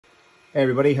Hey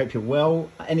everybody, hope you're well.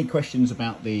 Any questions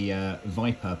about the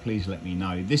Viper, please let me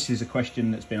know. This is a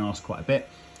question that's been asked quite a bit.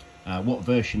 What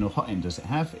version of hot end does it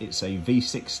have? It's a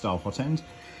V6 style hot end.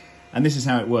 And this is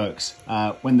how it works.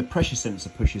 When the pressure sensor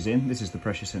pushes in, this is the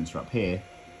pressure sensor up here,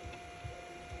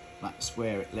 that's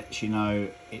where it lets you know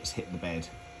it's hit the bed.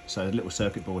 So a little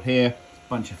circuit board here,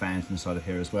 bunch of fans inside of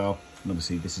here as well. And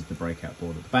obviously this is the breakout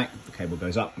board at the back. The cable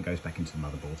goes up and goes back into the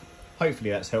motherboard. Hopefully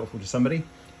that's helpful to somebody.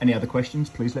 Any other questions,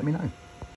 please let me know.